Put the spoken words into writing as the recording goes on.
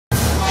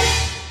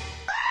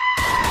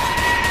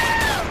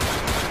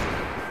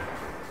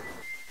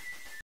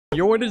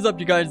Yo, what is up,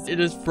 you guys?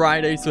 It is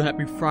Friday, so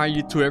happy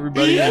Friday to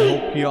everybody. I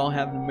hope you all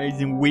have an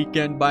amazing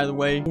weekend. By the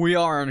way, we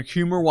are on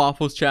Humor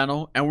Waffles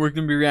channel, and we're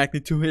gonna be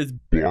reacting to his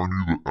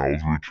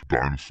Barney.EXE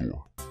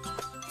dinosaur.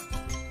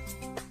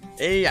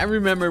 Hey, I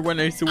remember when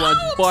I used to watch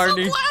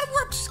Barney. I'm so glad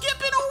we're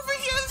skipping over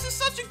here. This is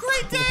such a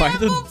great day. Why I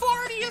love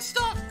Barney and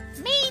stuff.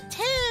 Me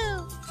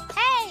too.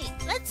 Hey,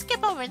 let's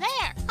skip over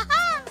there.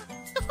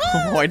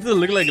 Why does it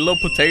look like little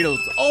potatoes?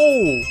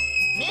 Oh,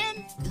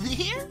 Man, is it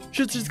here?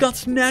 shit just got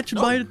snatched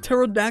by a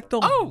pterodactyl.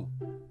 Oh,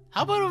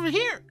 how about over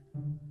here?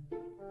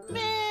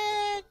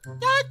 Man,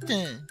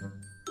 nothing.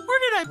 Where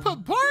did I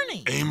put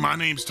Barney? Hey, my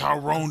name's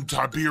Tyrone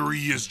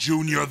Tiberius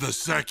Jr.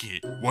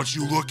 II. What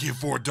you looking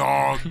for,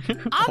 dog?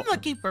 I'm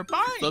looking for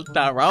Barney. So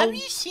Tyrone? Have you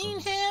seen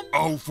him?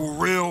 Oh, for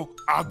real?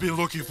 I've been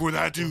looking for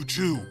that dude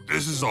too.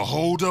 This is a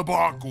whole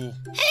debacle.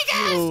 Hey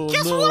guys, Oh,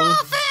 guess no. what I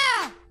found?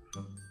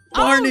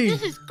 Barney. Oh,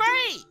 this is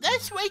great.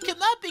 Let's wake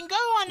him up and go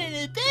on an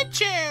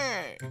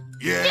adventure.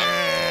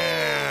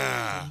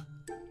 Yeah!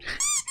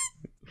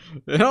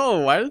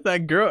 Oh, why does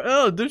that girl?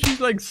 Oh, dude, she's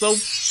like so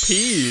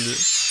peed.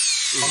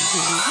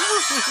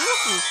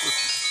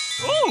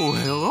 Oh,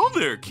 hello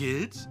there,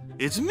 kids.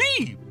 It's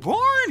me,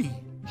 Barney.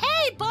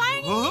 Hey,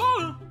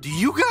 Barney. Do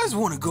you guys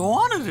want to go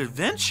on an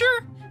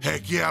adventure?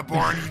 Heck yeah,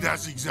 Barney,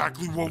 that's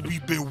exactly what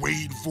we've been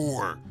waiting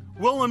for.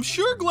 Well, I'm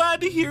sure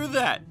glad to hear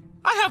that.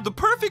 I have the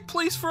perfect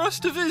place for us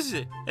to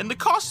visit, and the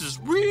cost is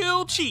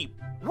real cheap.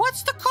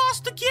 What's the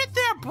cost to get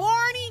there,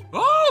 Barney?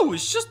 Oh,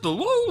 it's just the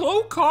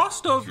low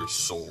cost of your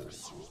soul.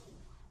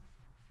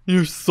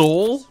 Your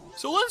soul?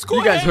 So let's go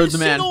You guys ahead heard and the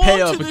man. sing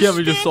Pay along up to and give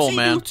this me your soul, fancy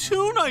man. new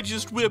tune I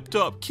just whipped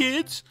up,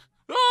 kids.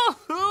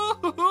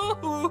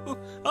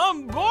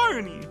 I'm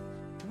Barney.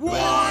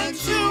 1,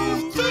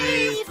 2,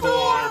 3,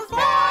 4,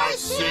 5,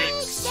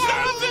 6,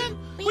 7.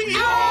 We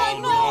all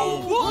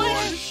know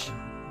Bush.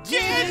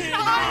 10,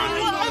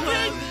 9,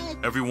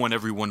 11.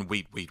 Everyone,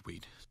 wait.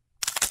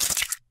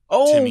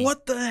 Oh, Timmy.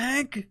 what the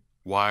heck?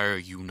 Why are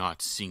you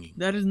not singing?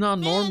 That is not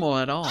normal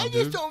at all, I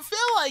just dude. don't feel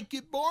like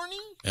it, Barney.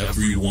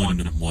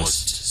 Everyone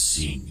must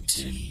sing,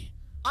 Timmy.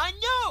 I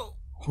know.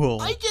 Whoa.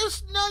 I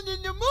just not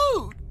in the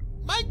mood.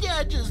 My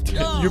dad just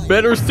died. You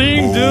better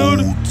sing,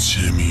 dude. Oh,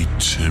 Timmy.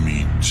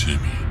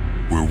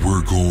 Where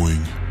we're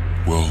going,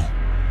 well,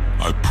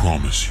 I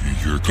promise you,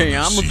 you're Okay,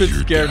 gonna I'm a see bit your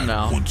scared dad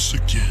now. once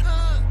again.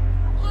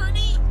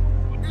 Barney,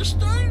 you're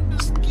starting to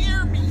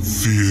scare me.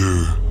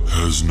 Fear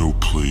has no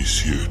place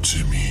here,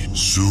 Timmy.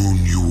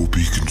 Soon you will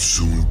be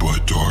consumed by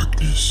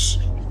darkness.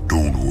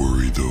 Don't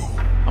worry, though.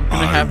 I'm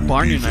gonna have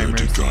Barney I will be there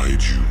nightmares. to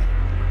guide you.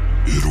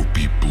 It'll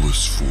be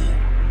blissful.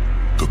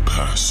 The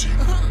passing.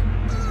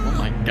 Oh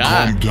my Calm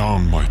god.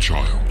 down, my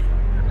child.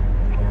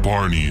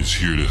 Barney is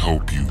here to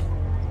help you.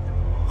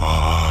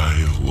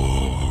 I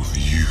love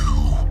you.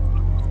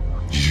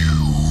 You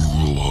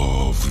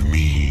love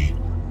me.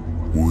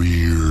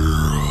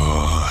 We're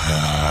a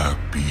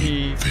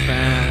happy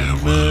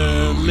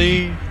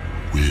family.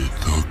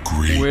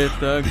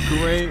 With a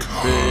great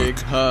big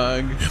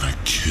hug. and a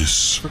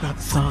kiss Forgot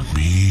the song. from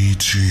me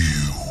to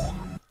you.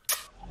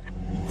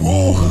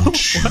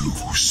 Won't you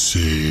say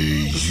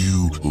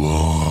you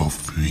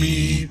love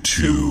me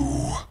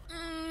too?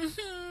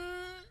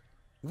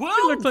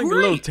 Well, looks like a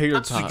great. little tater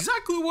That's tot.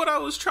 exactly what I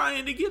was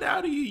trying to get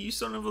out of you, you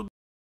son of a.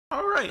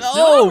 All right. now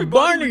Oh,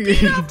 everybody Barney,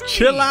 repeat after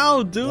chill me.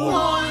 out, dude.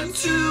 1,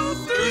 2,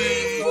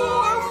 3,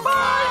 4,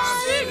 5,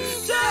 6,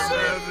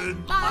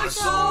 7. My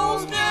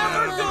soul's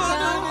never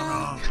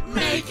gonna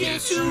make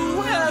it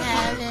to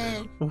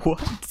heaven.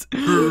 What?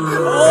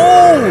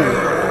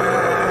 Oh!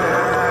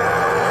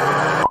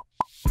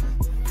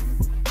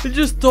 They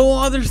just stole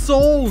all their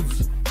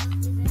souls.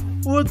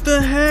 What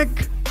the heck?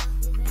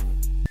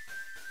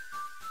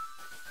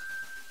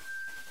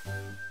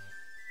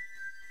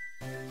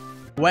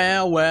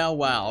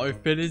 Wow.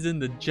 If it isn't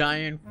the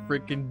giant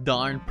freaking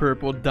darn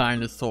purple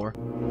dinosaur.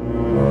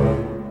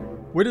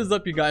 What is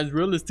up, you guys?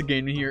 Realistic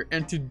Gaming here,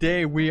 and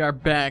today we are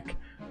back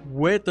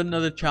with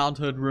another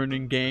childhood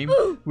ruining game,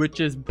 which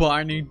is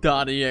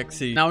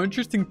Barney.EXE. Now,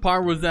 interesting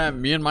part was that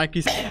me and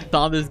Mikey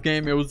saw this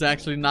game. It was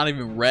actually not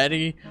even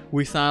ready.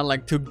 We saw it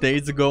like 2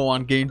 days ago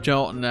on Game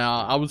Jolt.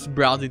 Now, I was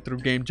browsing through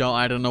Game Jolt.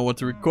 I don't know what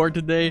to record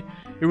today.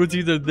 It was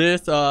either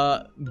this,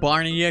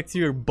 Barney.EXE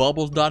or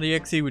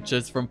Bubbles.exe, which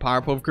is from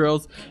Powerpuff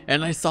Girls.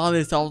 And I saw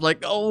this, I was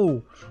like,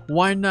 oh,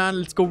 why not?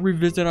 Let's go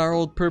revisit our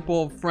old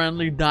purple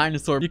friendly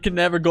dinosaur. You can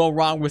never go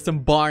wrong with some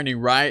Barney,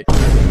 right?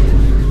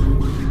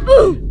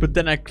 But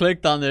then I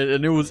clicked on it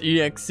and it was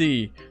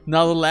EXE.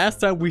 Now, the last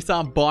time we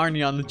saw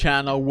Barney on the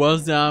channel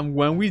was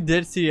when we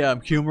did see a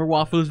Humor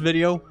Waffles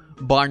video,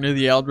 Barney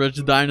the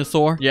Eldritch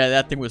Dinosaur. Yeah,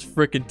 that thing was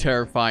freaking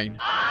terrifying.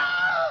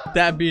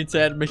 That being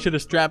said, make sure to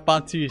strap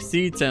onto your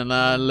seats and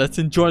let's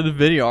enjoy the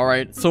video.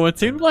 Alright, so it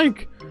seems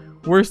like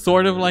we're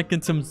sort of like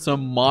in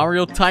some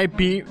Mario type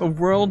beat of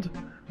world.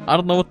 I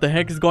don't know what the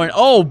heck is going on.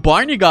 Oh,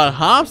 Barney got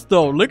hops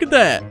though. Look at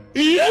that.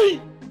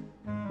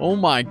 Oh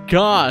my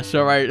gosh.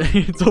 Alright,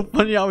 it's so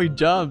funny how he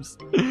jumps.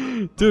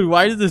 Dude,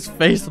 why does his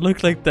face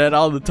look like that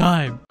all the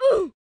time?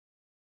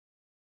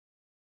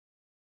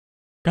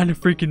 Kind of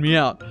freaking me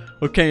out.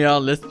 Okay,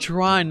 let's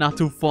try not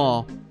to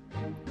fall.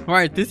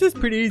 Alright, this is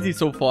pretty easy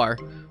so far.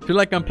 I feel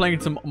like I'm playing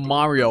some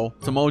Mario.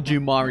 Some OG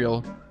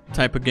Mario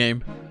type of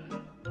game.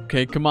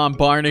 Okay, come on,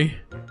 Barney.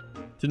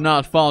 Do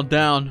not fall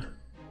down.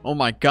 Oh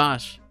my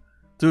gosh.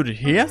 Dude,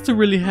 he has to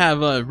really have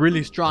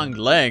really strong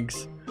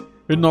legs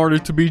in order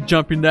to be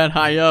jumping that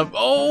high up.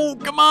 Oh,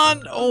 come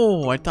on.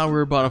 Oh, I thought we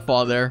were about to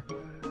fall there.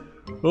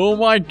 Oh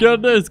my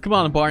goodness. Come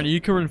on, Barney.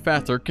 You can run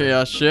faster.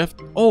 Okay, shift.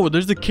 Oh,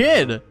 there's a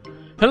kid.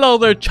 Hello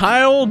there,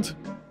 child.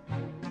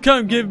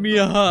 Come give me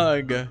a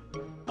hug.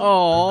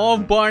 Oh,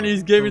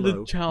 Barney's giving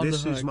the child a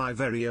hug. This is my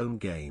very own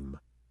game.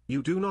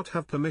 You do not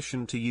have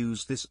permission to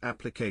use this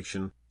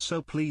application,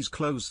 so please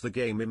close the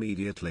game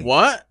immediately.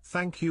 What?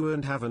 Thank you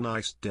and have a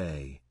nice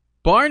day.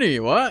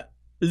 Barney, what?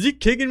 Is he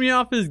kicking me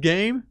off his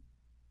game?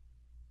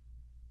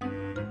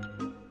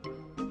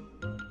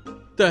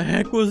 The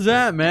heck was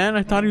that, man?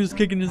 I thought he was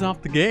kicking us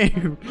off the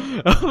game.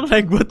 I'm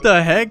like, what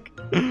the heck?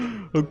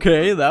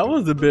 Okay, that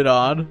was a bit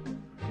odd.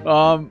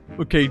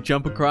 Okay,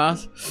 jump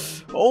across.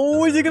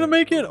 Oh, is he gonna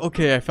make it?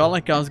 Okay, I felt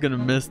like I was gonna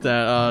miss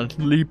that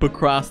leap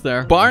across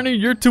there. Barney,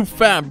 you're too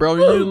fat, bro.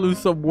 You need to lose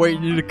some weight.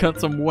 You need to cut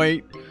some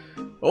weight.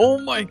 Oh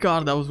my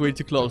god, that was way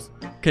too close.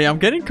 Okay, I'm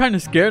getting kind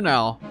of scared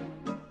now.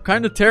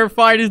 Kind of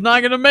terrified he's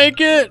not gonna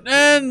make it.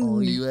 And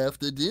all you have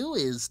to do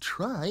is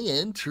try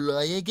and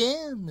try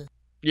again.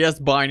 Yes,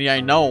 Barney,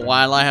 I know.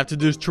 All I have to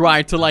do is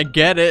try till I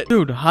get it.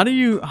 Dude, how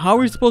are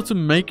we supposed to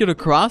make it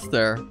across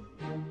there?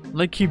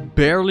 Like, he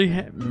barely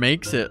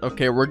makes it.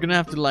 Okay, we're gonna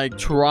have to, like,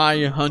 try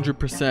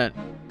 100%.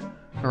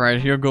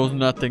 Alright, here goes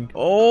nothing.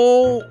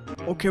 Oh,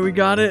 okay, we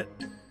got it.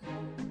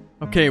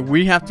 Okay,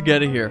 we have to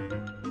get it here.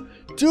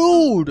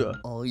 Dude!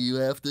 All you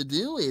have to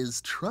do is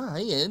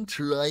try and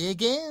try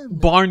again.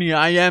 Barney,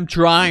 I am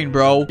trying,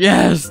 bro.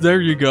 Yes, there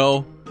you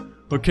go.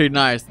 Okay,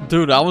 nice.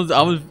 Dude, I was,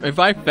 if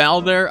I fell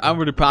there, I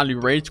would have probably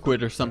rage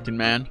quit or something,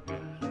 man.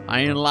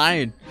 I ain't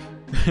lying.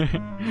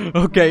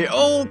 Okay,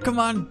 oh, come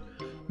on.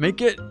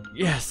 Make it.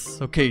 Yes.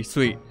 Okay,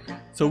 sweet.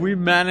 So we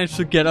managed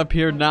to get up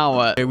here now.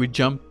 Okay, we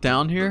jump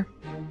down here.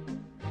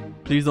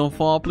 Please don't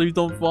fall. Please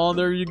don't fall.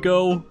 There you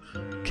go.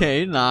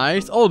 Okay,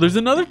 nice. Oh, there's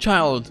another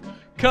child.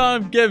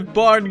 Come give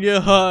Barney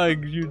a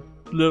hug, you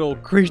little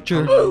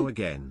creature. Hello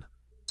again.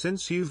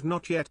 Since you've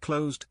not yet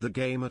closed the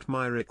game at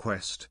my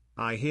request,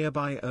 I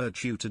hereby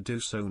urge you to do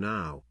so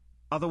now.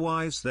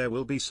 Otherwise there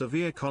will be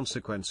severe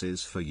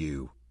consequences for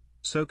you.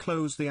 So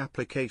close the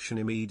application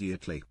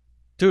immediately.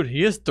 Dude,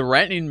 he is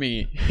threatening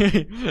me.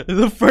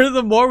 The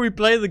furthermore we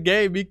play the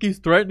game, he keeps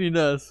threatening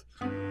us.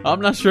 I'm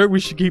not sure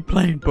we should keep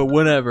playing, but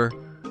whatever.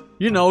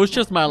 You know, it's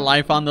just my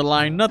life on the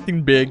line.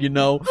 Nothing big, you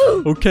know.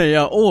 Okay,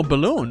 oh, a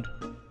balloon.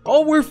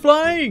 Oh, we're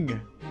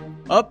flying.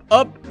 Up,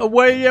 up,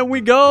 away, and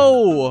we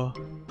go.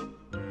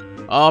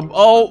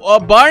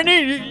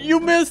 Barney,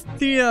 you missed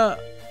the,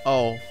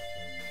 oh.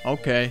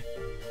 Okay.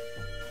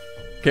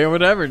 Okay,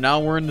 whatever. Now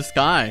we're in the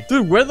sky.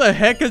 Dude, where the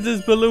heck is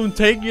this balloon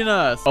taking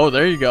us? Oh,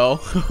 there you go.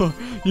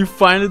 You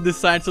finally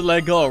decide to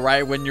let go,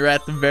 right? When you're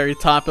at the very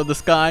top of the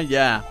sky?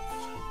 Yeah.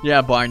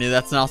 Yeah, Barney,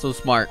 that's not so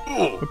smart.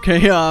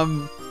 Okay,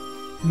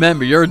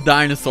 remember, you're a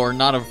dinosaur,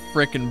 not a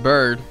freaking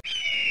bird.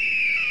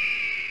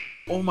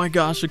 Oh my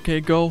gosh,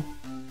 okay, go.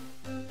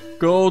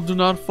 Go, do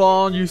not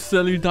fall, you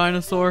silly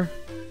dinosaur.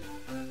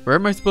 Where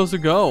am I supposed to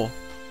go?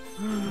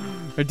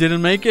 I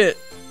didn't make it.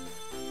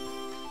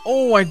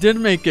 Oh, I did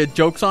make it.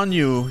 Joke's on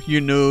you,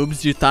 you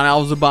noobs. You thought I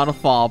was about to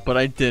fall, but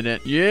I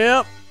didn't.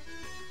 Yep.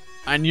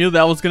 I knew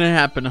that was gonna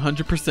happen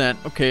 100%.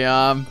 Okay,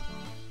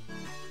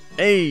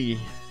 hey.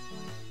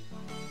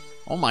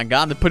 Oh my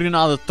god, they're putting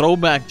all the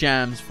throwback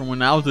jams from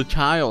when I was a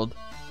child.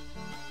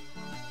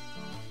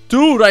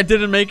 Dude, I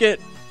didn't make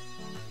it.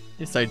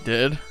 Yes, I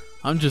did.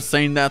 I'm just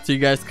saying that so you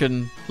guys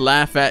can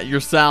laugh at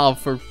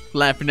yourself for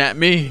laughing at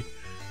me.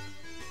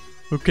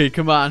 Okay,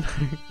 come on.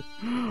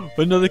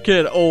 Another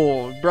kid.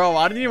 Oh, bro,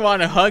 I didn't even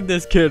want to hug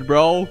this kid,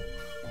 bro.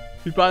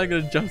 He's probably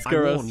gonna jump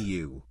scare us. I warn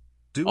you.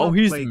 Do oh, not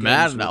he's play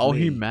mad games now. Oh, with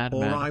he's me, mad,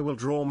 or man. I will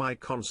draw my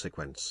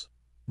consequence.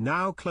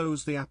 Now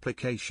close the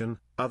application,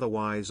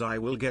 otherwise I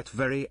will get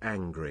very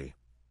angry.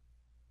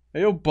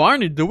 Hey, yo,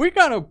 Barney, do we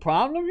got a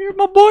problem here,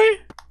 my boy?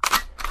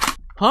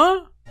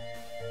 Huh?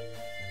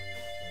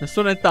 That's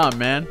what I thought,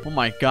 man. Oh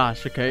my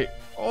gosh, okay.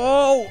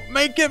 Oh,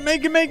 make it,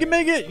 make it, make it,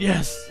 make it.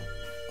 Yes.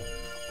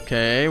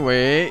 Okay,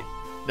 wait.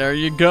 There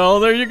you go,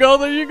 there you go,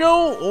 there you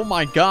go. Oh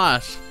my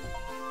gosh.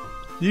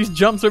 These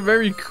jumps are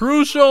very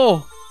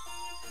crucial.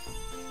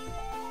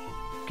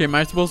 Okay, am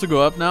I supposed to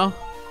go up now?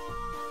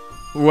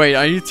 Wait,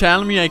 are you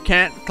telling me I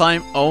can't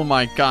climb? Oh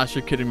my gosh,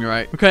 you're kidding me,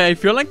 right? Okay, I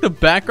feel like the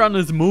background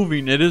is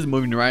moving. It is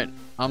moving, right?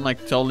 I'm like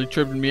totally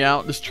tripping me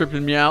out. It's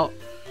tripping me out.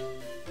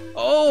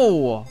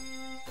 Oh,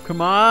 come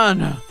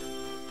on.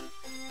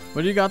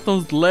 What do you got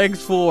those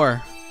legs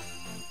for?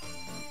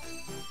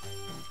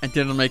 I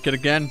didn't make it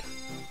again.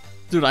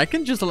 Dude, I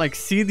can just like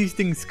see these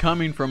things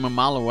coming from a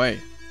mile away.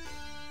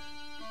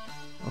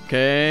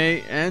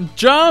 Okay, and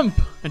jump!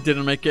 I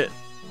didn't make it.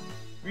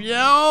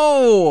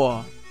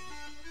 Yo!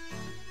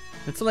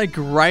 It's like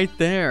right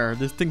there.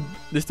 This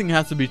thing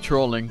has to be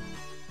trolling.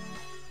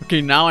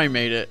 Okay, now I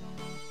made it.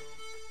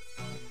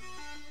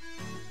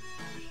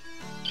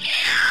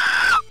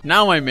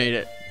 Now I made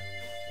it.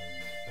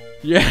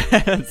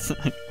 Yes.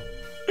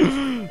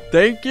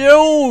 Thank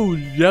you.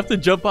 You have to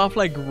jump off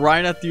like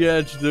right at the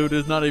edge, dude.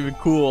 It's not even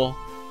cool.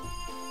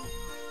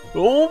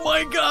 Oh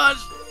my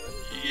gosh.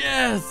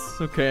 Yes.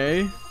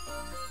 Okay.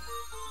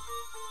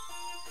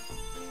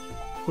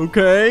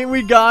 Okay,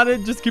 we got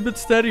it. Just keep it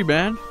steady,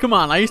 man. Come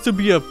on. I used to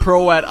be a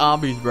pro at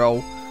obbies,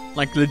 bro.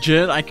 Like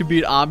legit, I could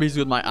beat obbies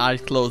with my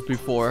eyes closed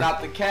before.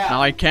 Stop the cap.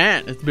 Now I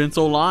can't. It's been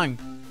so long.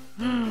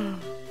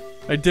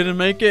 I didn't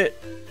make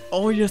it.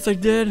 Oh, yes, I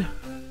did.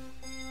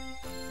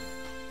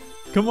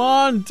 Come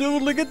on,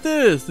 dude. Look at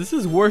this. This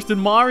is worse than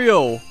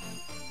Mario.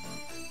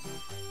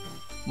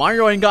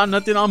 Mario ain't got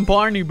nothing on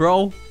Barney,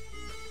 bro.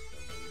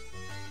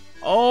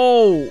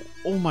 Oh.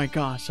 Oh my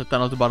gosh. I thought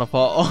I was about to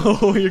fall.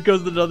 Oh, here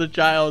goes another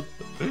child.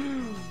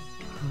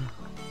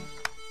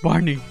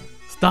 Barney,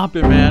 stop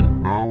it,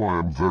 man. Now I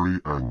am very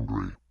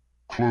angry.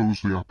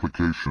 Close the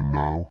application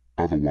now,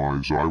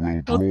 otherwise I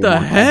will draw What the my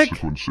heck?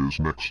 consequences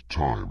next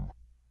time.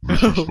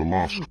 This is the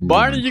last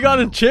Barney, warning you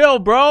gotta to chill,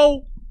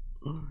 bro.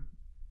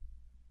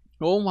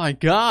 Oh my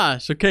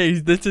gosh. Okay,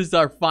 this is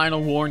our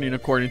final warning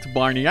according to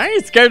Barney. I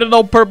ain't scared of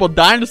no purple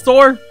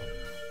dinosaur.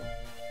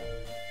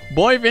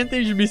 Boy, if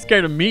anything, you should be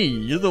scared of me.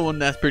 You're the one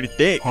that's pretty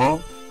thick. Huh?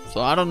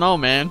 So I don't know,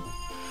 man.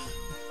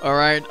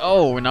 Alright.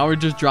 Oh, now we're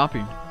just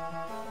dropping.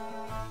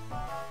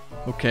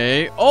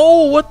 Okay.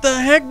 Oh, what the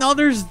heck? Now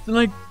there's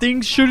like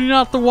things shooting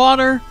out the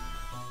water.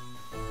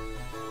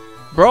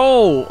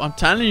 Bro, I'm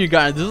telling you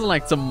guys, this is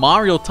like some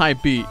Mario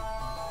type beat.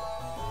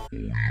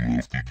 I'm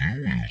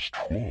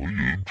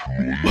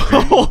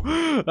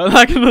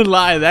not gonna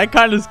lie, that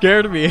kind of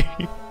scared me.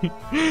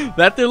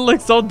 That thing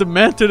looks so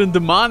demented and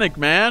demonic,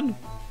 man.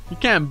 You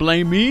can't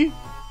blame me.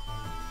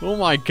 Oh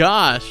my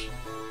gosh.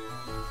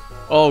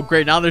 Oh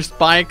great, now there's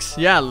spikes.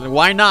 Yeah,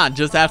 why not?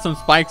 Just add some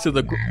spikes to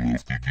the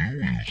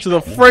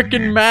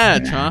freaking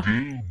match, huh?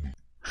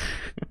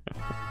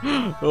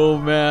 Oh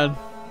man.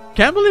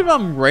 Can't believe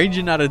I'm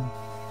raging at a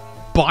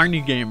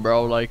Barney game,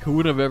 bro. Like, who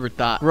would have ever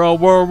thought?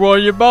 Row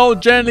your boat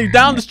gently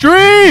down the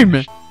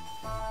stream.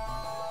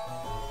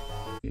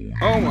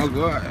 Oh my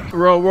god.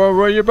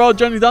 Row your boat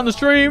gently down the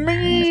stream.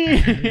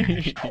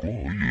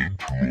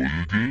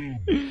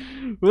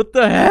 What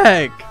the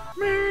heck?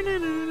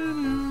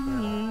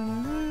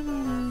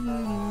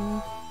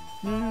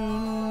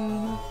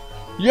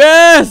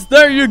 Yes,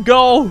 there you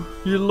go,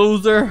 you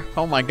loser.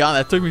 Oh my god,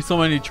 that took me so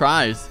many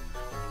tries.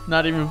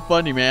 Not even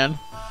funny, man.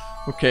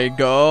 Okay,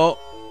 go.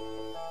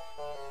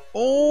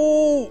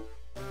 Oh,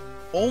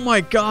 oh my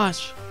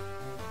gosh.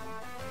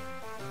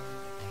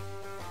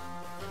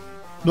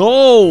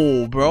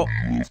 No, bro.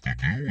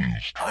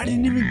 I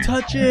didn't even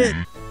touch it.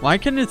 Why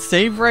can't it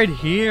save right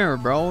here,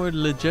 bro? It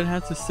legit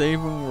has to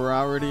save when we're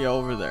already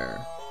over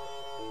there.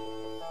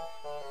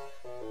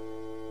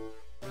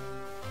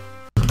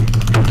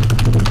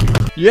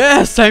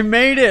 Yes, I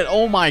made it.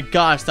 Oh my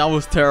gosh, that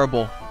was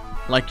terrible.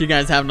 Like, you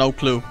guys have no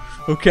clue.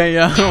 Okay,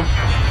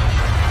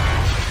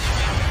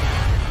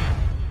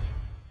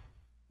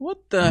 what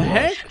the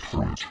heck?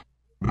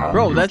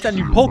 Bro, that's a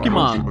new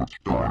Pokemon.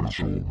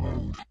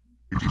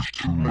 It is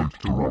too late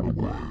to run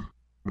away.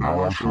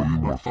 Now I'll show you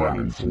my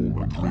final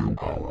form and real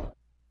power.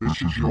 This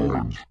is your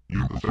end,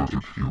 you pathetic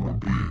human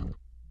being.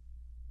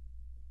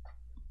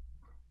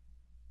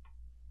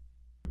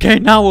 Okay,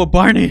 now we're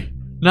Barney.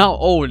 Now,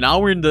 oh, now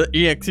we're in the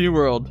EXE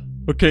world.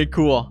 Okay,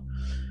 cool.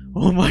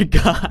 Oh my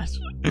gosh.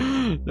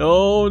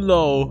 No,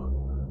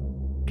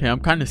 no. Okay, I'm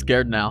kind of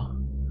scared now.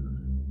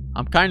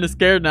 I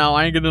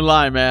ain't gonna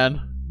lie, man.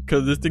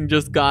 Because this thing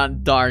just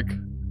got dark.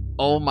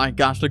 Oh my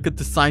gosh, look at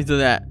the size of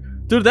that.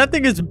 Dude, that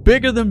thing is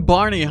bigger than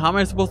Barney. How am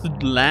I supposed to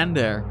land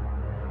there?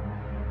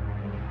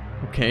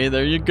 Okay,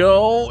 there you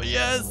go.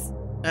 Yes.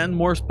 And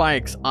more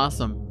spikes.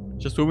 Awesome.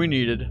 Just what we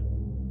needed.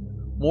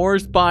 More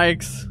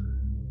spikes.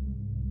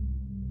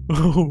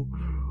 Oh.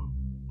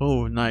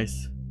 Oh,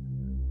 nice.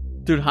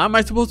 Dude, how am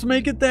I supposed to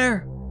make it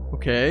there?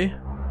 Okay.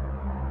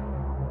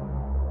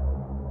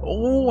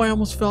 Oh, I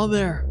almost fell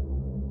there.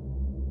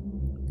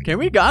 Okay,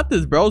 we got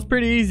this, bro. It's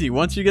pretty easy.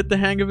 Once you get the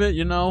hang of it,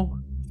 you know,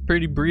 it's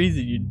pretty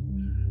breezy.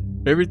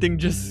 Everything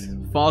just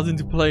falls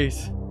into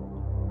place.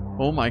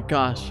 Oh my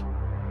gosh.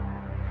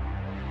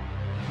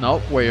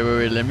 Nope. Wait.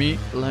 Let me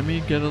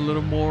get a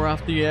little more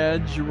off the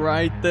edge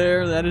right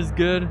there. That is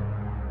good.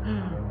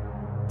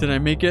 Did I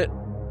make it?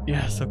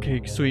 Yes.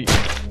 Okay. Sweet.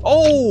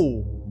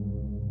 Oh,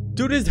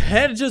 dude, his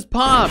head just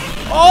popped.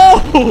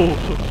 Oh.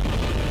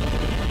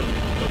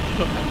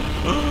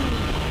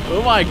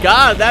 Oh my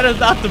god. That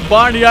is not the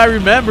Barney I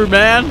remember,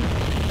 man.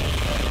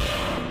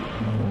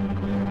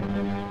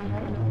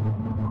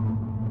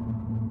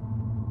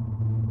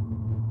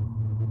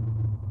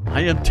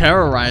 I am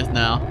terrorized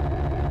now.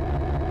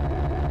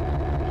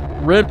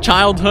 Rip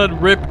childhood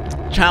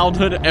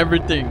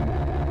everything.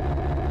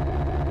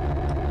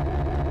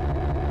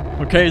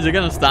 Okay, is it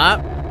gonna stop?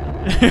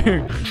 What?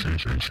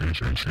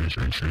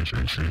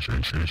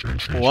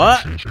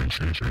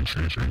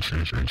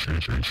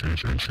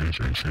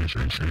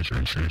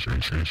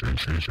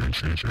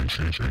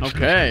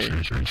 Okay.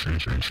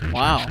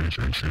 Wow.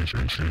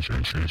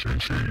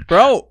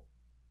 Bro.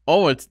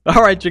 Oh, it's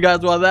alright, you guys.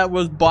 Well, that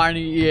was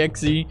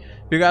Barney.EXE. If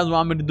you guys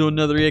want me to do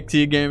another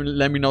EXE game,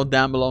 let me know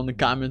down below in the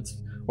comments.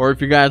 Or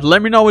if you guys,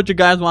 let me know what you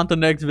guys want the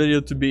next video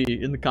to be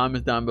in the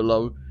comments down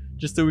below.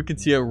 Just so we can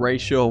see a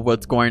ratio of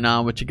what's going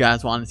on, what you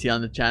guys want to see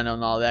on the channel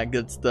and all that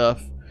good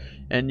stuff.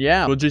 And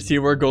yeah, we'll just see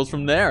where it goes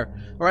from there.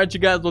 Alright,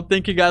 you guys. Well,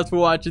 thank you guys for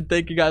watching.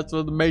 Thank you guys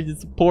for the amazing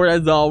support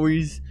as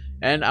always.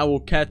 And I will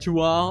catch you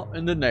all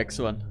in the next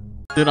one.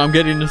 Dude, I'm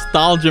getting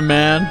nostalgia,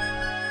 man.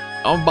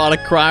 I'm about to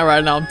cry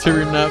right now. I'm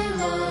tearing up.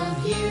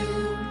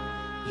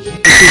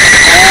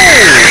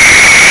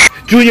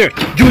 Junior,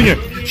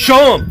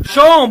 show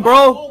him,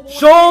 bro.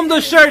 Show him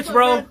the shirts,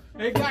 bro.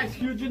 Hey guys,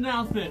 huge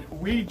announcement.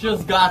 We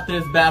just got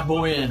this bad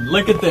boy in.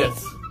 Look at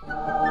this.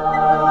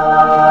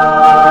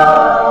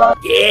 Yeah.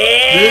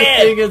 This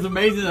thing is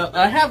amazing.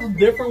 I have a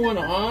different one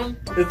on.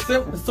 It's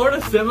sort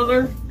of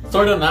similar,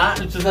 sort of not.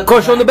 It's just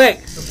Go show him the back.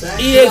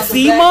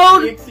 EXE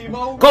mode? EXE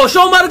mode. Go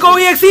show him how to go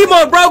EXE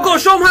mode, bro. Go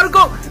show him how to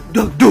go.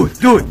 Do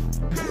it.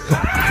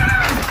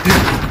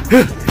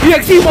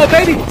 EXE mode,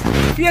 baby.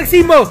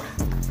 EXE mode.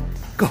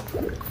 Go.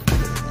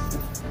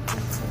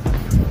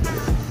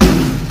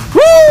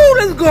 Woo!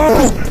 Let's go.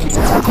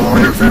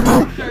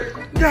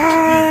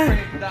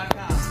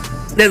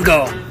 Let's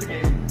go.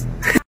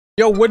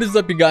 Yo, what is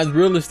up, you guys?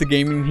 Realistic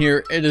Gaming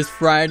here. It is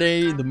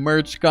Friday. The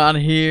merch got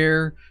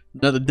here.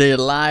 Another day of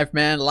life,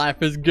 man.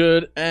 Life is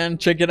good. And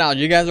check it out.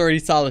 You guys already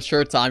saw the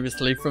shirts,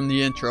 obviously, from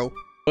the intro.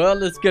 Well,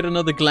 let's get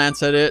another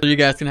glance at it so you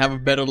guys can have a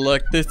better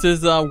look. This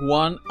is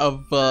one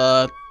of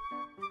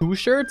two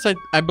shirts.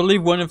 I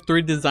believe one of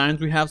 3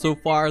 designs we have so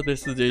far.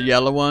 This is the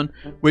yellow one,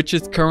 which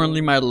is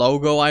currently my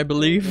logo, I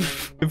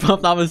believe, if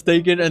I'm not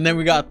mistaken. And then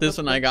we got this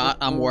one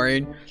I'm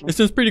wearing. This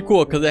one's pretty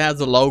cool because it has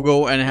the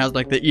logo and it has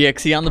like the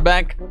EXE on the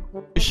back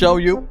to show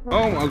you.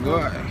 Oh my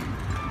god.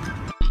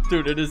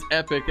 Dude, it is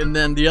epic. And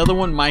then the other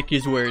one,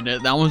 Mikey's wearing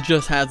it. That one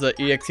just has a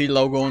EXE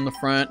logo on the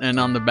front and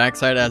on the back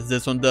side, as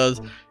this one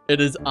does. It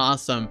is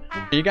awesome.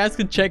 You guys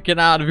can check it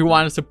out if you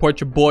want to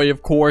support your boy,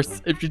 of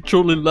course. If you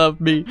truly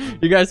love me,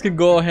 you guys can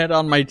go ahead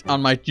on my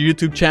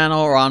YouTube channel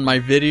or on my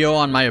video,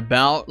 on my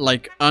about.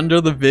 Like under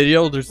the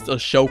video, there's a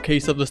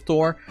showcase of the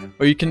store,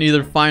 or you can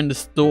either find the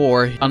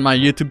store on my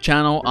YouTube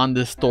channel on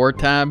the store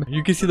tab.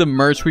 You can see the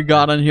merch we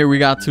got on here. We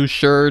got 2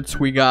 shirts,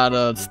 we got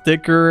a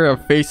sticker, a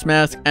face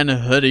mask, and a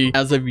hoodie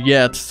as of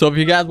yet. So if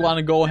you guys want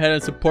to go ahead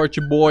and support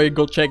your boy,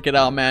 go check it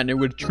out, man. It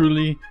would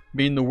truly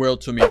mean the world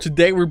to me.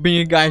 Today we're bringing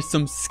you guys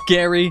some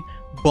scary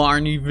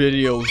Barney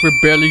videos. We're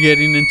barely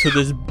getting into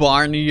this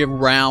Barney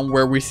round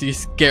where we see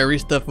scary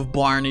stuff of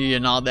Barney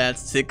and all that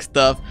sick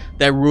stuff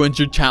that ruins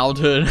your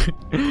childhood.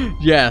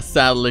 Yeah,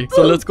 sadly.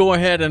 So let's go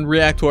ahead and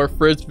react to our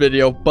first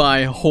video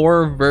by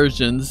Horror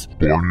Versions.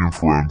 Barney and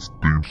Friends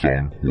theme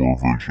song horror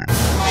version.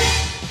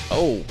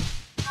 Oh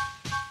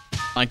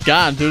my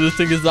god, dude, this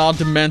thing is all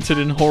demented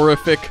and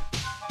horrific.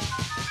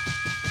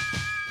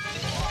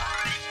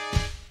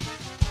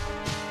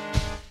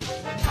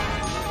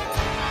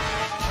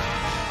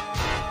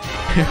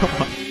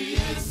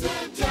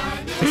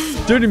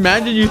 Dude,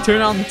 imagine you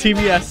turn on the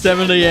TV at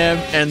 7 AM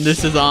and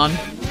this is on.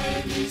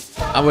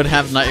 I would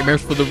have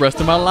nightmares for the rest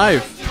of my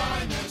life.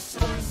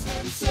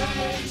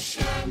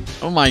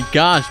 Oh my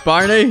gosh,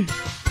 Barney.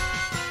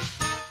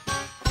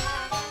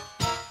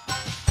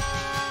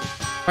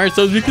 Alright,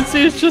 so as you can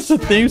see, it's just a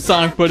theme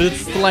song, but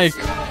it's like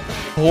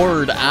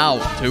horrored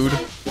out, dude.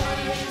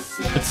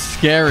 It's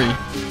scary.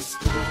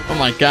 Oh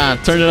my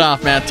god, turn it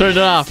off, man. Turn it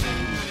off.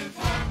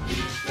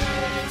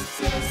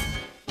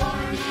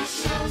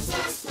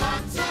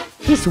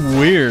 It's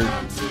weird.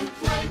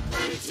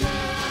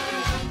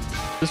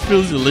 This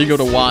feels illegal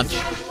to watch.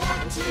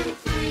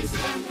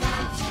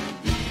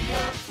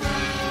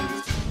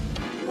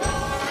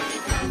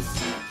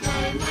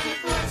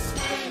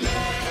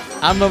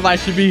 I don't know if I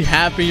should be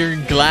happy or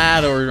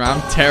glad or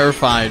I'm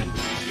terrified.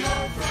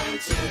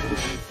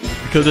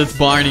 Because it's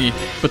Barney,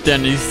 but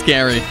then he's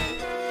scary.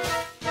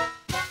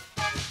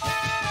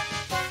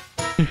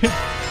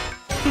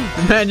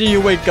 Imagine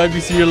you wake up, you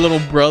see your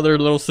little brother,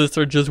 little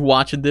sister just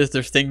watching this,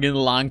 they're singing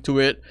along to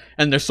it,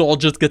 and their soul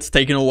just gets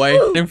taken away.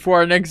 And for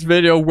our next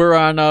video, we're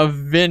on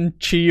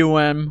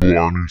Vincium.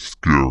 Barney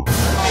Scare.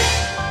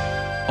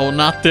 Oh,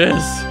 not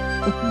this.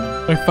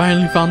 I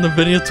finally found the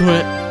video to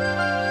it.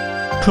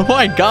 Oh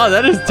my god,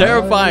 that is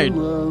terrifying.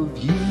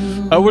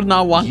 I would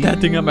not want that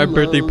thing at my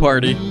birthday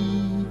party.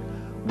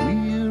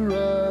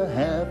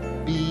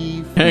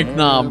 Heck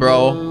nah,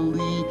 bro.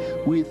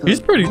 He's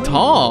pretty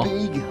tall.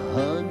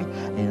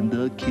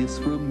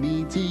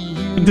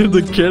 Dude,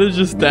 the kid is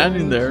just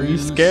standing there.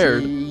 He's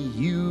scared.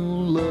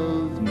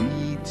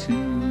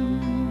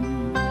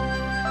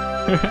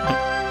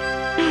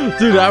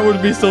 Dude, I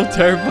would be so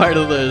terrified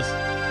of this.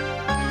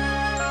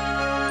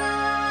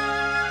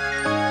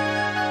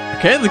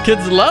 Okay, the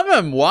kids love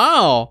him.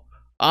 Wow.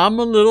 I'm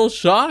a little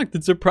shocked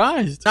and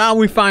surprised. Now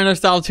we find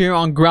ourselves here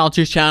on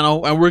Grouchy's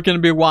channel, and we're gonna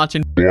be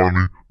watching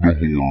Barney the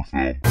horror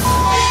film.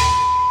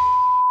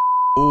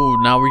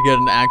 Ooh, now we get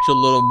an actual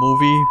little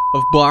movie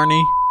of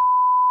Barney.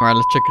 Alright,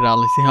 let's check it out.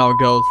 Let's see how it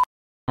goes.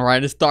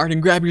 Alright, it's starting.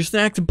 Grab your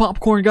snacks and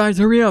popcorn, guys.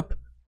 Hurry up.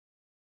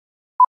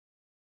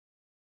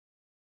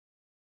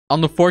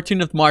 On the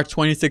 14th of March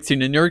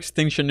 2016, a near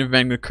extinction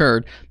event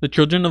occurred. The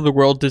children of the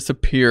world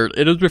disappeared.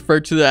 It is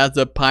referred to as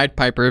the Pied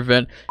Piper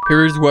event.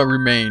 Here is what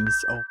remains.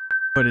 Oh,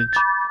 footage.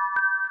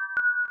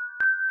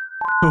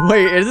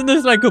 Wait, isn't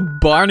this like a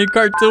Barney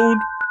cartoon?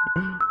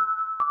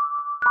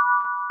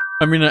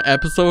 I mean, an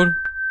episode?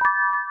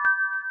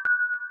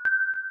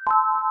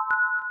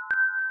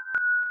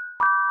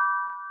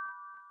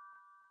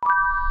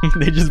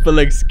 They just put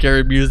like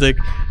scary music.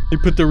 They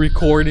put the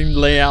recording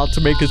layout to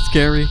make it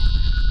scary.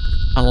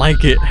 I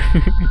like it.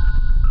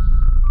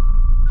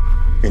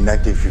 In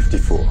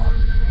 1954,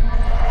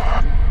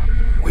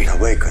 we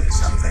awakened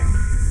something.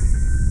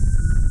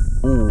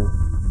 Ooh.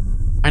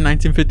 In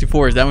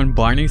 1954, is that when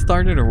Barney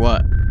started or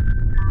what?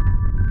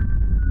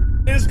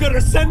 It's gonna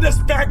send us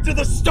back to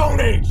the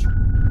Stone Age!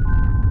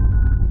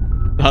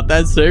 Not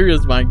that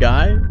serious, my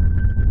guy.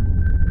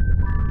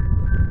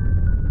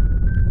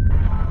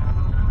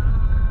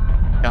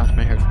 Gosh,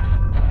 my hair's...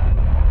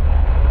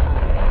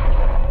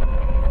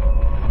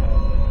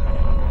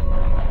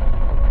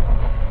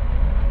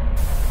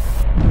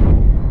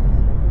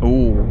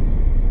 Ooh.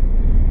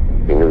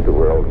 He knew the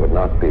world would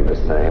not be the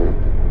same.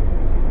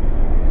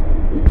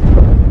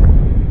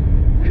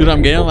 Dude,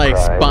 I'm getting like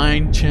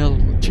spine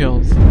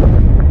chills.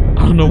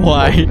 I don't know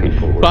why.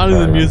 Probably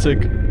the music.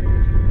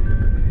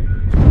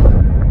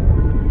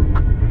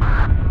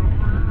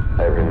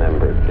 I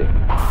remembered the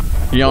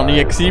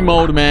BARNEY.EXE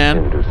mode, man.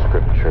 Hindu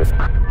scripture.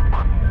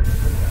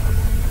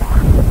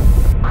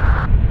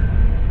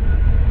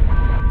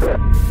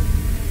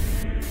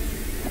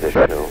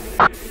 Vishnu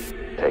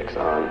takes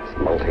on its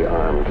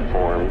multi-armed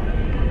form.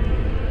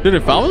 Dude,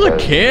 if I was a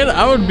kid,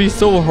 I would be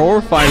so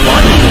horrified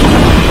watching this.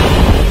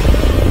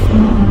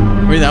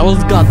 Wait, that was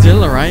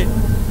Godzilla, right?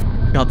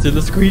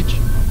 Godzilla screech?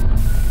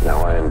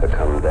 Now I am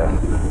become death,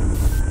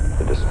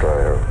 the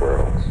destroyer of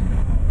worlds.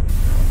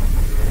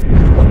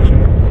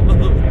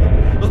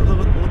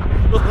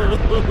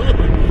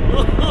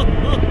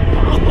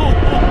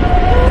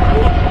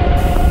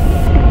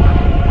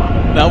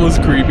 That was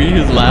creepy,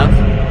 his laugh.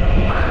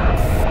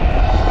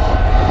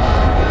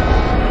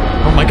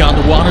 Oh my god,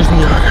 the water's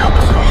moving.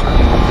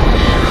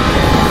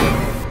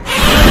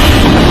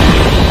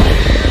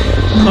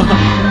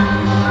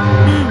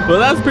 Well,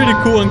 that's pretty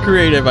cool and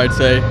creative, I'd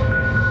say.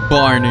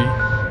 Barney.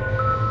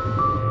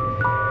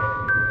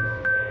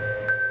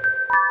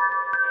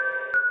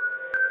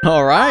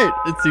 Alright,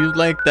 it seems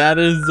like that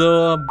is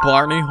a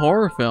Barney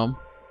horror film.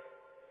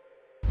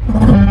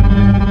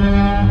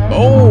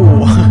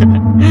 Oh!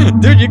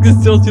 Dude, you can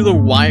still see the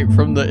white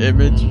from the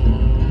image.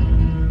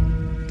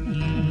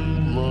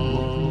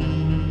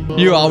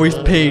 You always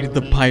paid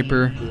the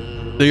piper.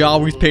 They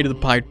always paid the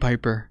Pied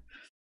Piper.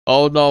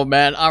 Oh no,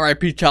 man.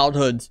 R.I.P.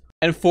 childhoods.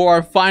 And for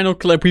our final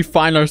clip, we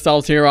find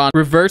ourselves here on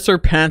Reverse Her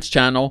Pants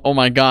channel. Oh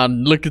my god,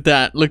 look at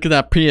that. Look at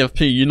that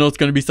PFP. You know it's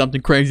gonna be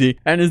something crazy.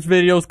 And this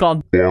video is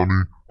called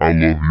Barney, I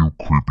love you,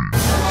 creepy.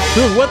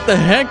 Dude, what the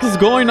heck is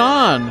going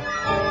on?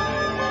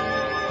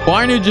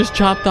 Barney just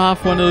chopped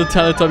off one of the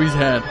Teletubbies'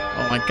 head.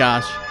 Oh my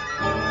gosh.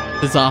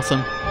 This is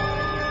awesome.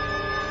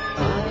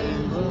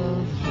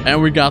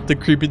 And we got the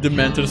Creepy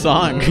Dementor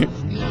song.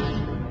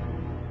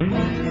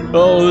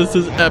 Oh, this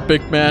is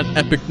epic, man.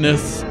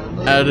 Epicness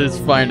at its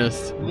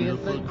finest.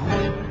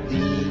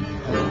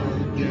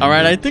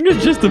 Alright, I think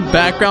it's just a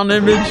background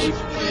image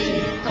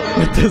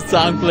with the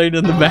song played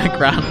in the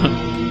background.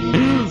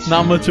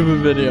 Not much of a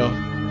video.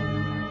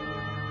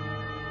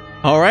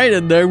 Alright,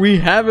 and there we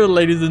have it,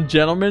 ladies and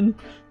gentlemen.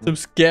 Some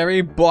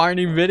scary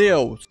Barney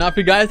videos. Now, if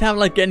you guys have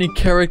like any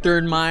character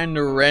in mind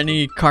or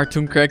any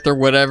cartoon character,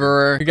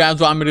 whatever, you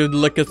guys want me to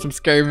look at some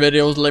scary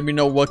videos, let me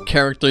know what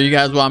character you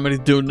guys want me to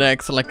do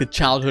next, like a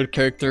childhood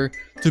character,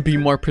 to be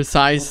more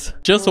precise,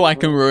 just so I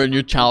can ruin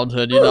your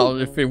childhood. You know,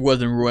 if it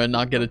wasn't ruined,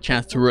 I'll get a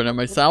chance to ruin it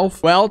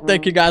myself. Well,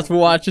 thank you guys for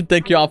watching.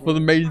 Thank you all for the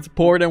amazing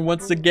support, and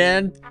once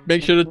again,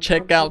 make sure to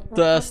check out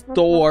the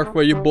store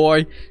for your boy.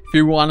 If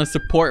you want to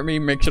support me,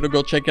 make sure to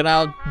go check it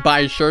out.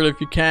 Buy a shirt if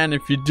you can.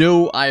 If you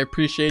do, I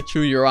appreciate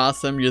you. You're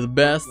awesome. You're the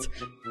best.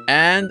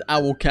 And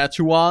I will catch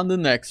you on the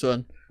next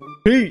one.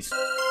 Peace.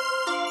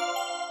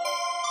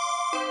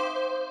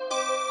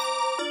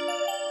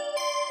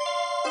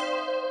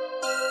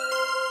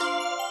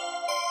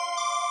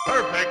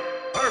 Perfect,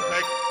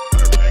 perfect.